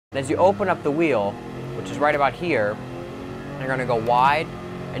And as you open up the wheel, which is right about here, you're going to go wide,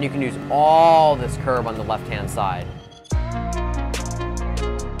 and you can use all this curb on the left-hand side.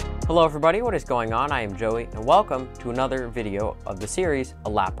 Hello everybody, what is going on? I am Joey, and welcome to another video of the series, A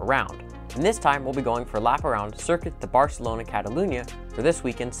Lap Around. And this time, we'll be going for a lap around Circuit de Barcelona-Catalunya for this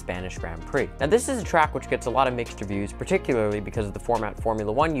weekend's Spanish Grand Prix. Now this is a track which gets a lot of mixed reviews, particularly because of the format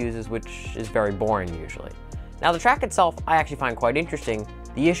Formula 1 uses, which is very boring usually. Now the track itself, I actually find quite interesting.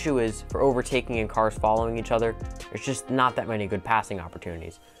 The issue is, for overtaking and cars following each other, there's just not that many good passing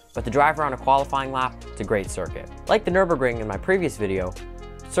opportunities. But to drive around a qualifying lap, it's a great circuit. Like the Nürburgring in my previous video,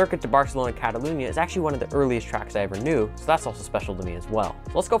 Circuit de Barcelona-Catalunya is actually one of the earliest tracks I ever knew, so that's also special to me as well.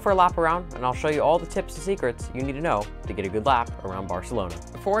 So let's go for a lap around, and I'll show you all the tips and secrets you need to know to get a good lap around Barcelona.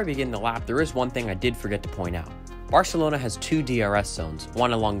 Before I begin the lap, there is one thing I did forget to point out. Barcelona has two DRS zones,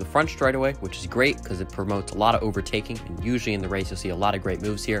 one along the front straightaway, which is great because it promotes a lot of overtaking, and usually in the race you'll see a lot of great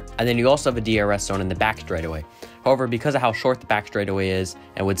moves here. And then you also have a DRS zone in the back straightaway. However, because of how short the back straightaway is,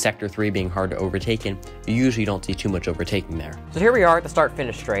 and with Sector 3 being hard to overtake in, you usually don't see too much overtaking there. So here we are at the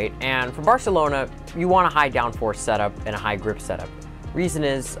start-finish straight, and for Barcelona, you want a high downforce setup and a high grip setup. Reason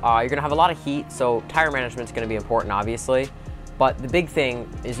is, you're going to have a lot of heat, so tire management is going to be important, obviously. But the big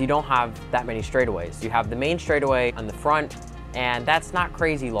thing is you don't have that many straightaways. You have the main straightaway on the front, and that's not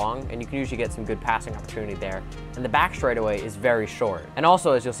crazy long, and you can usually get some good passing opportunity there. And the back straightaway is very short. And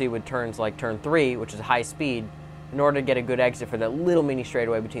also, as you'll see with turns like turn 3, which is high speed, in order to get a good exit for that little mini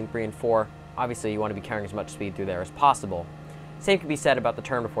straightaway between 3 and 4, obviously you want to be carrying as much speed through there as possible. Same can be said about the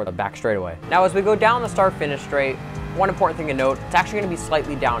turn before the back straightaway. Now as we go down the start-finish straight, one important thing to note, it's actually going to be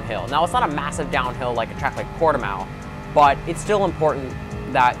slightly downhill. Now it's not a massive downhill like a track like Portimao, but it's still important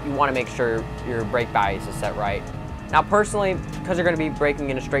that you want to make sure your brake bias is set right. Now personally, because you're going to be braking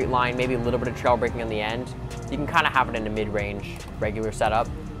in a straight line, maybe a little bit of trail braking on the end, you can kind of have it in a mid-range regular setup.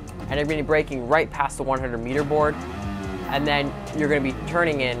 And you're going to be braking right past the 100-meter board, and then you're going to be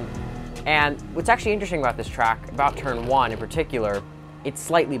turning in. And what's actually interesting about this track, about turn 1 in particular, it's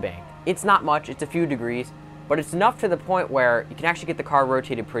slightly banked. It's not much, it's a few degrees, but it's enough to the point where you can actually get the car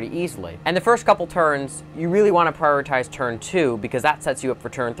rotated pretty easily. And the first couple turns, you really want to prioritize turn 2 because that sets you up for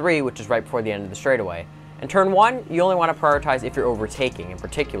turn 3, which is right before the end of the straightaway. And turn 1, you only want to prioritize if you're overtaking in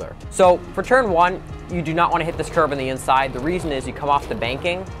particular. So for turn 1, you do not want to hit this curb on the inside. The reason is you come off the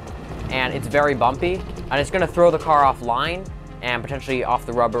banking and it's very bumpy, and it's going to throw the car offline and potentially off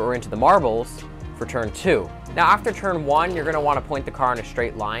the rubber or into the marbles for turn 2. Now after turn 1, you're going to want to point the car in a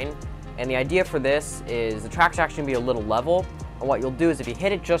straight line. And the idea for this is the track's actually going to be a little level, and what you'll do is if you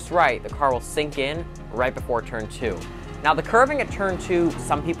hit it just right, the car will sink in right before turn 2. Now the curving at turn 2,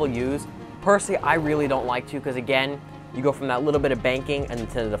 some people use. Personally, I really don't like to because again, you go from that little bit of banking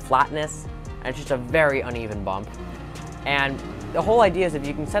into the flatness, and it's just a very uneven bump. And the whole idea is if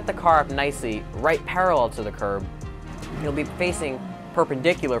you can set the car up nicely, right parallel to the curb, you'll be facing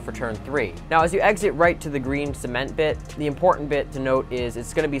perpendicular for turn 3. Now as you exit right to the green cement bit, the important bit to note is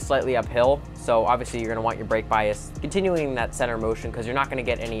it's going to be slightly uphill, so obviously you're going to want your brake bias continuing that center motion because you're not going to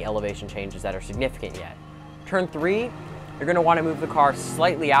get any elevation changes that are significant yet. Turn 3, you're going to want to move the car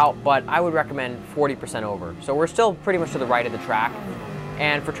slightly out, but I would recommend 40% over. So we're still pretty much to the right of the track.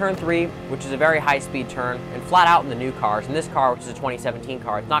 And for turn 3, which is a very high speed turn, and flat out in the new cars, in this car, which is a 2017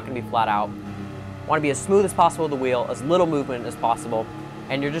 car, it's not going to be flat out. Want to be as smooth as possible with the wheel, as little movement as possible,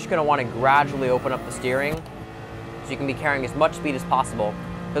 and you're just going to want to gradually open up the steering so you can be carrying as much speed as possible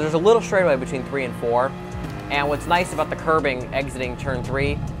because there's a little straightaway between 3 and 4, and what's nice about the curbing exiting turn 3,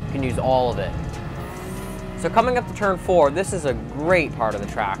 you can use all of it. So coming up to turn 4, this is a great part of the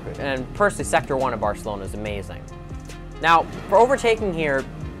track, and personally Sector 1 of Barcelona is amazing. Now for overtaking here,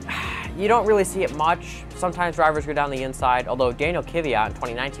 you don't really see it much. Sometimes drivers go down the inside, although Daniel Kvyat in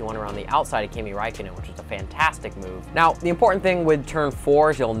 2019 went around the outside of Kimi Räikkönen, which is a fantastic move. Now, the important thing with turn 4,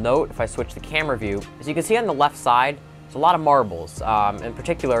 as you'll note if I switch the camera view, is you can see on the left side, there's a lot of marbles. In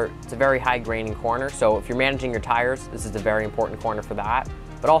particular, it's a very high graining corner, so if you're managing your tires, this is a very important corner for that.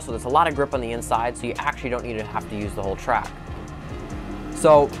 But also, there's a lot of grip on the inside, so you actually don't need to have to use the whole track.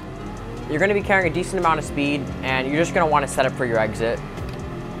 So, you're going to be carrying a decent amount of speed, and you're just going to want to set up for your exit.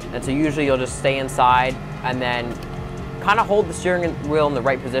 And so usually you'll just stay inside and then kind of hold the steering wheel in the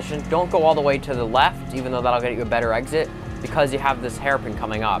right position. Don't go all the way to the left, even though that'll get you a better exit, because you have this hairpin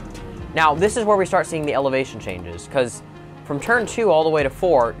coming up. Now, this is where we start seeing the elevation changes, because from turn 2 all the way to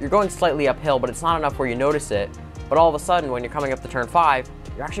 4, you're going slightly uphill, but it's not enough where you notice it. But all of a sudden, when you're coming up to turn 5,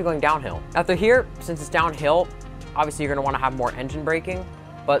 you're actually going downhill. After here, since it's downhill, obviously you're going to want to have more engine braking.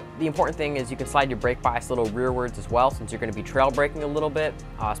 But the important thing is you can slide your brake bias a little rearwards as well, since you're going to be trail braking a little bit,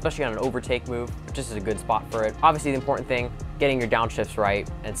 especially on an overtake move, which this is a good spot for it. Obviously the important thing, getting your downshifts right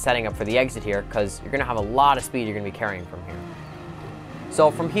and setting up for the exit here, because you're gonna have a lot of speed you're gonna be carrying from here. So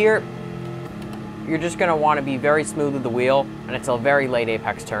from here, you're just gonna wanna be very smooth with the wheel, and it's a very late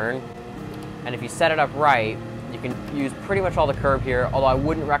apex turn. And if you set it up right, you can use pretty much all the curb here, although I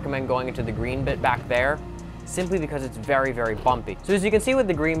wouldn't recommend going into the green bit back there, simply because it's very, very bumpy. So as you can see with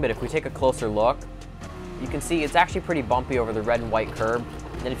the green bit, if we take a closer look, you can see it's actually pretty bumpy over the red and white curb.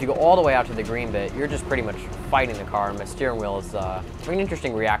 And if you go all the way out to the green bit, you're just pretty much fighting the car, and my steering wheel is an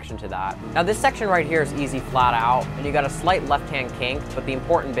interesting reaction to that. Now this section right here is easy flat out, and you got a slight left-hand kink, but the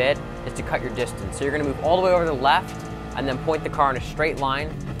important bit is to cut your distance. So you're gonna move all the way over to the left, and then point the car in a straight line,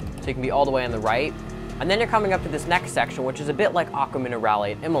 so you can be all the way on the right. And then you're coming up to this next section, which is a bit like Aqua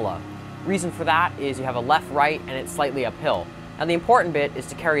Minerale at Imola. Reason for that is you have a left-right, and it's slightly uphill. Now the important bit is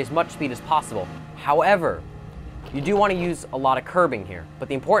to carry as much speed as possible. However, you do want to use a lot of curbing here, but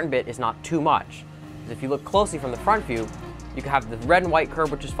the important bit is not too much. Because if you look closely from the front view, you can have the red and white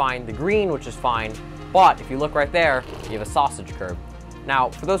curb, which is fine, the green, which is fine, but if you look right there, you have a sausage curb. Now,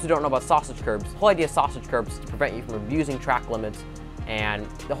 for those who don't know about sausage curbs, the whole idea of sausage curbs is to prevent you from abusing track limits, and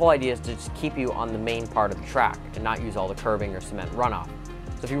the whole idea is to just keep you on the main part of the track and not use all the curbing or cement runoff.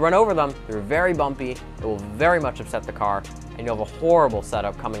 So if you run over them, they're very bumpy, it will very much upset the car, and you'll have a horrible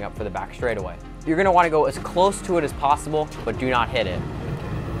setup coming up for the back straightaway. You're gonna wanna go as close to it as possible, but do not hit it.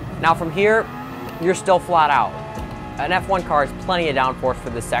 Now from here, you're still flat out. An F1 car has plenty of downforce for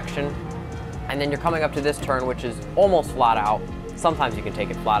this section, and then you're coming up to this turn, which is almost flat out. Sometimes you can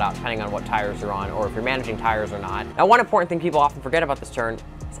take it flat out, depending on what tires you're on, or if you're managing tires or not. Now one important thing people often forget about this turn,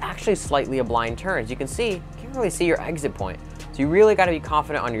 it's actually slightly a blind turn. As you can see, you can't really see your exit point. So you really gotta be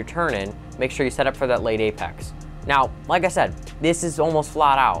confident on your turn in, make sure you set up for that late apex. Now, like I said, this is almost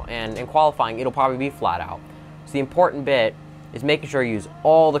flat out, and in qualifying, it'll probably be flat out. So the important bit is making sure you use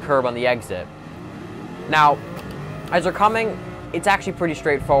all the curb on the exit. Now, as you're coming, it's actually pretty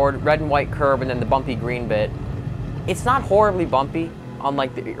straightforward, red and white curb and then the bumpy green bit. It's not horribly bumpy,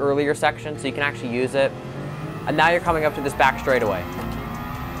 unlike the earlier section, so you can actually use it. And now you're coming up to this back straightaway.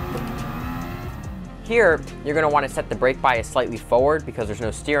 Here, you're gonna wanna set the brake bias slightly forward because there's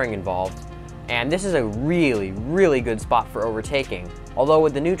no steering involved. And this is a really, really good spot for overtaking. Although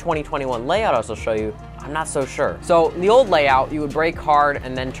with the new 2021 layout I'll show you, I'm not so sure. So in the old layout, you would brake hard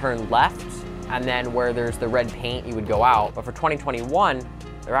and then turn left, and then where there's the red paint, you would go out. But for 2021,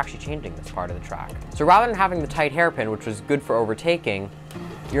 they're actually changing this part of the track. So rather than having the tight hairpin, which was good for overtaking,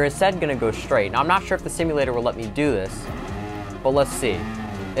 you're instead gonna go straight. Now I'm not sure if the simulator will let me do this, but let's see.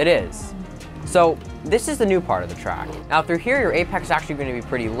 It is. So this is the new part of the track. Now through here, your apex is actually gonna be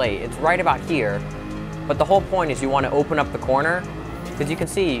pretty late. It's right about here, but the whole point is you wanna open up the corner, because you can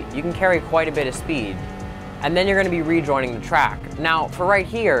see, you can carry quite a bit of speed, and then you're gonna be rejoining the track. Now for right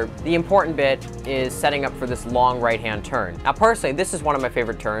here, the important bit is setting up for this long right-hand turn. Now personally, this is one of my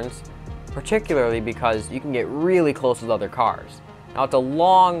favorite turns, particularly because you can get really close with other cars. Now it's a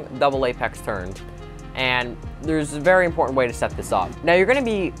long double apex turn, and there's a very important way to set this up. Now you're gonna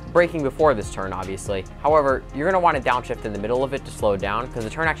be braking before this turn, obviously. However, you're gonna wanna downshift in the middle of it to slow down, because the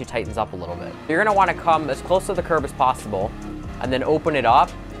turn actually tightens up a little bit. You're gonna wanna come as close to the curb as possible, and then open it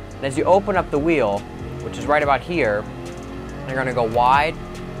up. And as you open up the wheel, which is right about here, you're gonna go wide,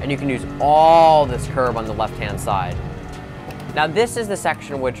 and you can use all this curb on the left-hand side. Now this is the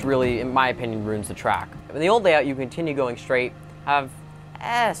section which really, in my opinion, ruins the track. In the old layout, you continue going straight, have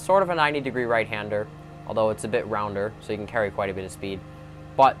sort of a 90-degree right-hander, although it's a bit rounder, so you can carry quite a bit of speed.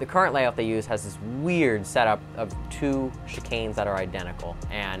 But the current layout they use has this weird setup of two chicanes that are identical,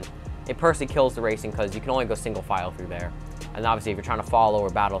 and it personally kills the racing because you can only go single file through there. And obviously if you're trying to follow or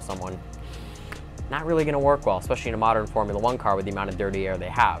battle someone, not really gonna work well, especially in a modern Formula 1 car with the amount of dirty air they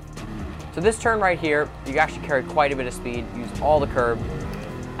have. So this turn right here, you actually carry quite a bit of speed, use all the curb,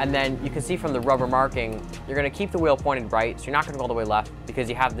 and then you can see from the rubber marking, you're gonna keep the wheel pointed right, so you're not gonna go all the way left because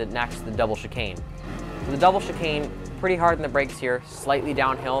you have the double chicane. So the double chicane, pretty hard in the brakes here, slightly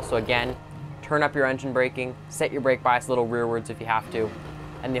downhill, so again, turn up your engine braking, set your brake bias a little rearwards if you have to,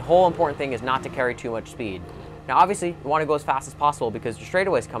 and the whole important thing is not to carry too much speed. Now obviously, you wanna go as fast as possible because your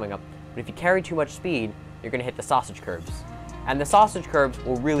straightaway's coming up, but if you carry too much speed, you're gonna hit the sausage curbs. And the sausage curbs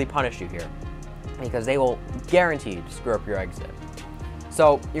will really punish you here because they will guaranteed screw up your exit.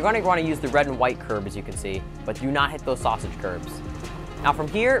 So you're gonna wanna use the red and white curb, as you can see, but do not hit those sausage curbs. Now from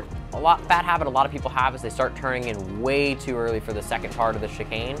here, bad habit a lot of people have is they start turning in way too early for the second part of the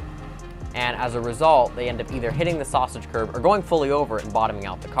chicane. And as a result, they end up either hitting the sausage curb or going fully over it and bottoming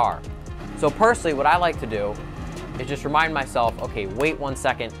out the car. So personally, what I like to do is just remind myself, okay, wait 1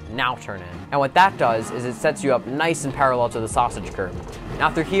 second, now turn in. And what that does is it sets you up nice and parallel to the sausage curb. Now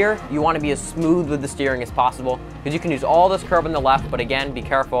through here, you want to be as smooth with the steering as possible, because you can use all this curb on the left, but again, be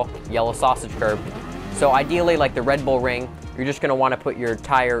careful, yellow sausage curb. So ideally, like the Red Bull ring, you're just gonna wanna put your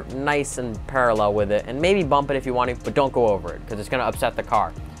tire nice and parallel with it, and maybe bump it if you want to, but don't go over it, because it's gonna upset the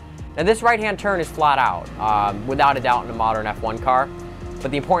car. Now this right-hand turn is flat out, without a doubt in a modern F1 car,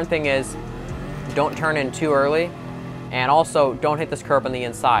 but the important thing is, don't turn in too early, and also don't hit this curb on the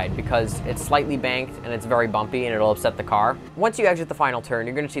inside, because it's slightly banked and it's very bumpy and it'll upset the car. Once you exit the final turn,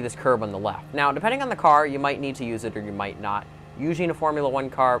 you're gonna see this curb on the left. Now, depending on the car, you might need to use it or you might not. Usually in a Formula 1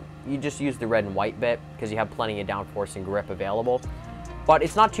 car, you just use the red and white bit because you have plenty of downforce and grip available. But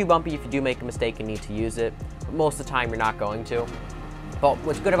it's not too bumpy if you do make a mistake and need to use it. But most of the time, you're not going to. But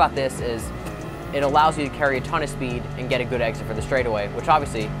what's good about this is it allows you to carry a ton of speed and get a good exit for the straightaway, which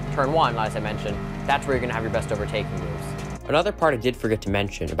obviously, turn 1, as I mentioned, that's where you're gonna have your best overtaking moves. Another part I did forget to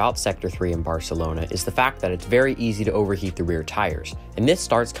mention about Sector 3 in Barcelona is the fact that it's very easy to overheat the rear tires, and this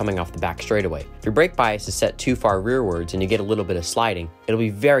starts coming off the back straightaway. If your brake bias is set too far rearwards and you get a little bit of sliding, it'll be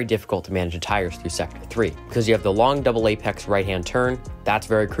very difficult to manage the tires through Sector 3, because you have the long double apex right-hand turn, that's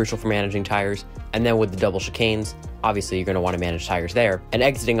very crucial for managing tires, and then with the double chicanes, obviously you're going to want to manage tires there, and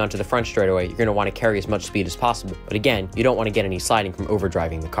exiting onto the front straightaway, you're going to want to carry as much speed as possible, but again, you don't want to get any sliding from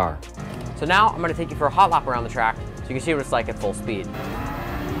overdriving the car. So now I'm going to take you for a hot lap around the track, so you can see what it's like at full speed.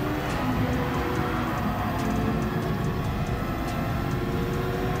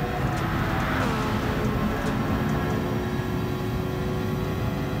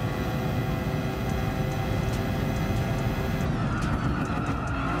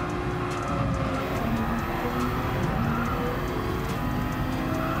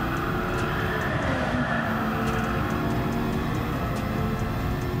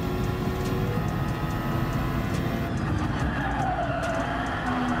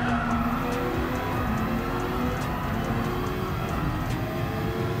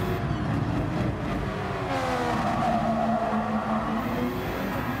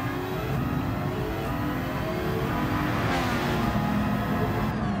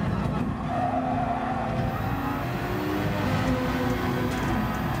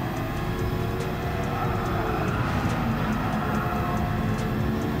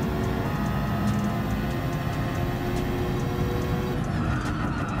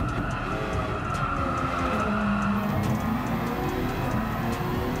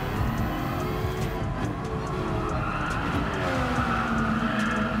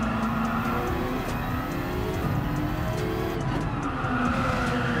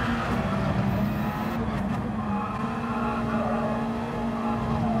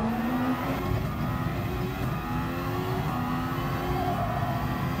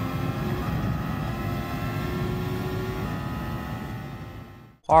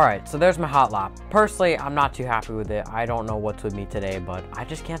 Alright, so there's my hot lap. Personally, I'm not too happy with it. I don't know what's with me today, but I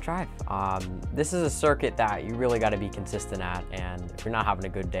just can't drive. This is a circuit that you really got to be consistent at, and if you're not having a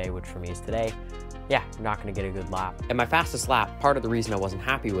good day, which for me is today, yeah, you're not going to get a good lap. And my fastest lap, part of the reason I wasn't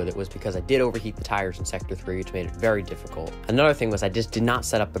happy with it was because I did overheat the tires in Sector 3, which made it very difficult. Another thing was I just did not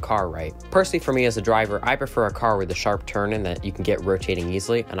set up the car right. Personally, for me as a driver, I prefer a car with a sharp turn in that you can get rotating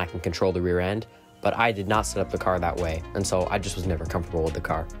easily and I can control the rear end. But I did not set up the car that way, and so I just was never comfortable with the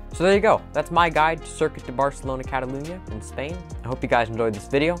car. So there you go. That's my guide to Circuit de Barcelona-Catalunya in Spain. I hope you guys enjoyed this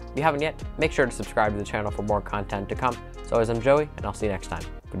video. If you haven't yet, make sure to subscribe to the channel for more content to come. So as I'm Joey, and I'll see you next time.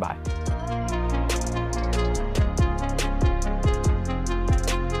 Goodbye.